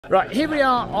Right, here we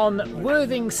are on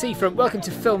Worthing Seafront. Welcome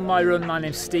to Film My Run. My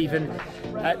name's Stephen.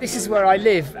 This is where I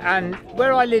live, and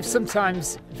where I live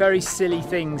sometimes very silly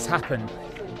things happen.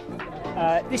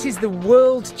 This is the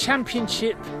World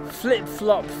Championship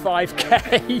Flip-Flop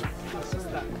 5K.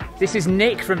 This is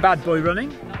Nick from Bad Boy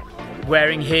Running,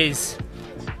 wearing his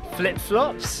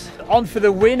flip-flops. On for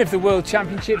the win of the World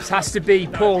Championships has to be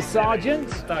Paul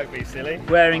Sargent. Don't be silly.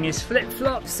 Wearing his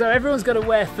flip-flops, so everyone's got to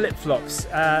wear flip-flops.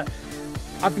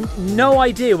 I've no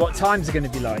idea what times are going to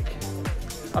be like.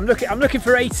 I'm looking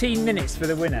for 18 minutes for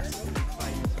the winner.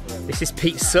 This is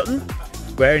Pete Sutton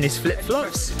wearing his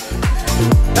flip-flops.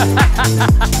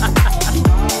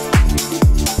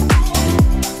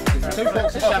 2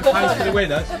 bottles of champagne for the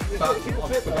winners, but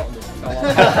I've forgotten them.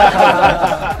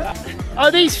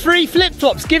 Are these free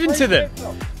flip-flops given to them?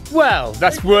 Well,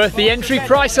 that's worth the entry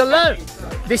price alone.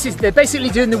 They're basically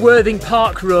doing the Worthing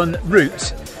Park Run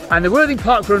route. And the Worthing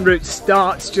Park Run route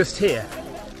starts just here.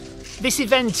 This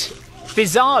event,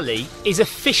 bizarrely, is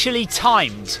officially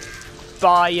timed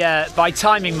by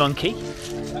Timing Monkey.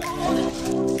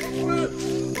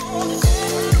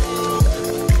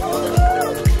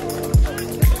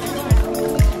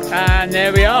 And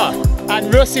there we are.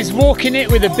 And Russ is walking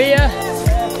it with a beer.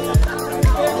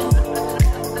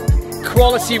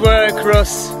 Quality work,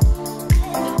 Russ.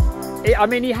 I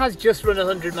mean, he has just run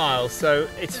 100 miles, so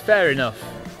it's fair enough.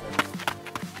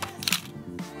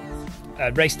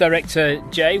 Race director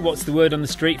Jay, what's the word on the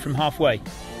street from halfway?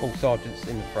 Paul Sargent's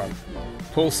in the front.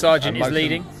 Paul Sargent is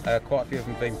leading. Quite a few of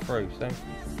them been through, so.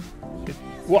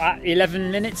 What, at 11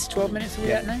 minutes, 12 minutes are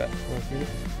we at now? About 12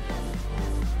 minutes.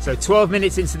 So 12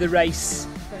 minutes into the race,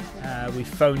 we've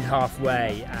phoned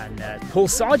halfway, and Paul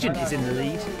Sargent is in the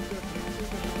lead.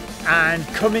 And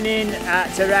coming in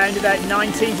at around about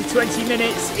 19 to 20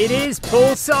 minutes, it is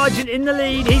Paul Sargent in the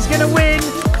lead. He's going to win.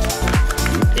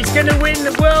 He's going to win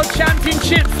the World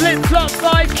Championship Flip-Flop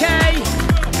 5K.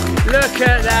 Look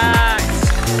at that.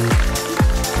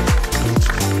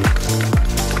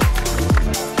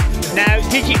 Now,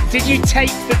 did you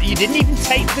tape them? You didn't even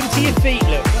tape them to your feet,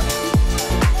 look.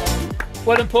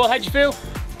 Well done, Paul. How'd you feel?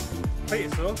 Feet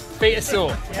are sore. Feet are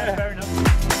sore. Yeah, fair enough.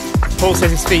 Paul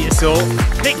says his feet are sore.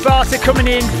 Nick Barter coming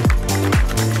in.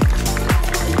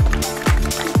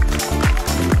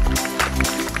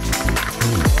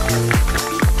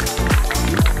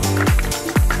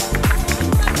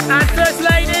 And First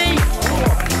Lady!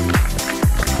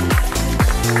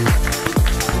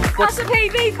 That's a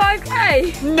PB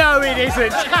 5K! No, it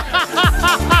isn't!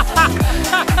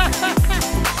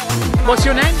 What's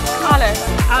your name? Alice.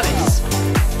 Alice.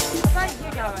 Thank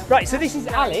you, going. Right, so this is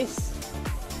Alice.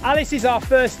 Alice is our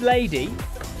First Lady,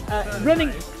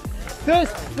 running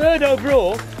third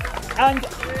overall, and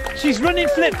she's running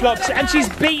flip-flops and she's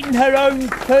beaten her own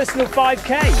personal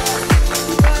 5K.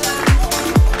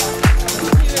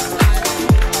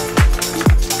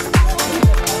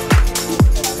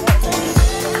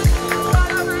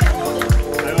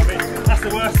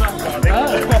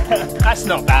 That's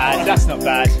not bad, that's not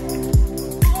bad.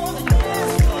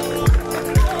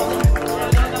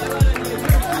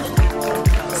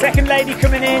 Second lady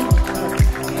coming in.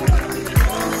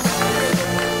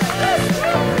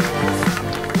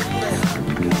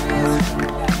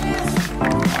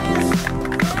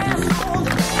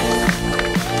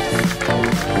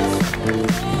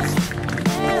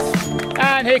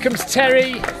 And here comes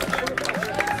Terry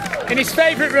in his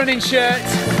favourite running shirt.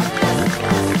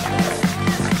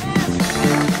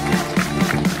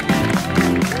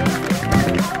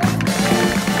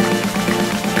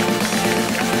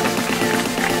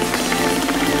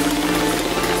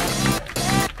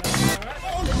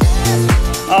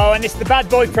 Oh, and it's the bad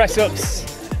boy press-ups.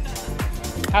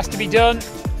 Has to be done.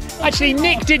 Actually,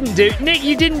 Nick,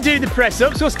 you didn't do the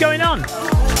press-ups. What's going on?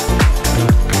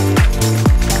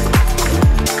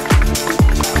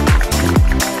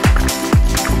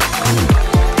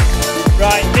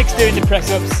 Right, Nick's doing the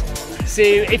press-ups.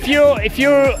 See, if you're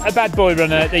a bad boy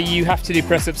runner, then you have to do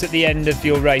press-ups at the end of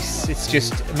your race. It's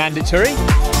just mandatory.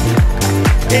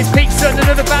 Here's Pete Sutton,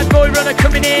 another bad boy runner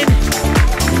coming in.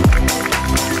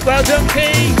 Well done,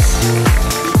 Pete!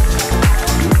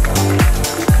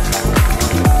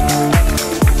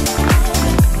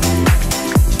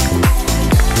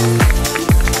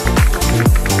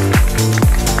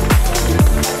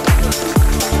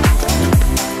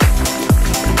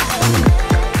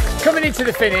 Coming into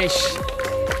the finish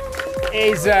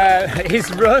is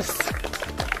Russ.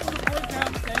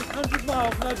 100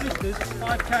 miles, no blisters,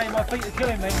 5K, my feet are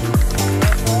killing me.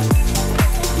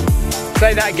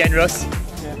 Say that again, Russ.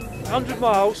 100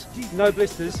 miles, no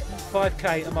blisters,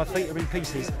 5K, and my feet are in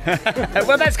pieces.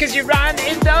 Well, that's because you ran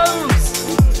in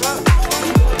those.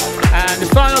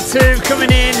 two coming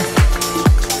in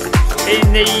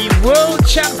the World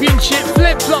Championship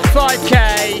flip-flop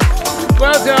 5k.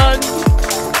 Well done.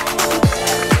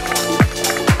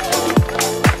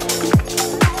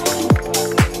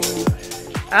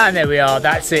 And there we are,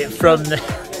 that's it from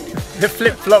the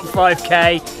flip-flop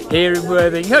 5k here in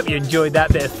Worthing. Hope you enjoyed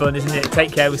that bit of fun, isn't it?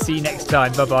 Take care, we'll see you next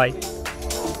time. Bye bye.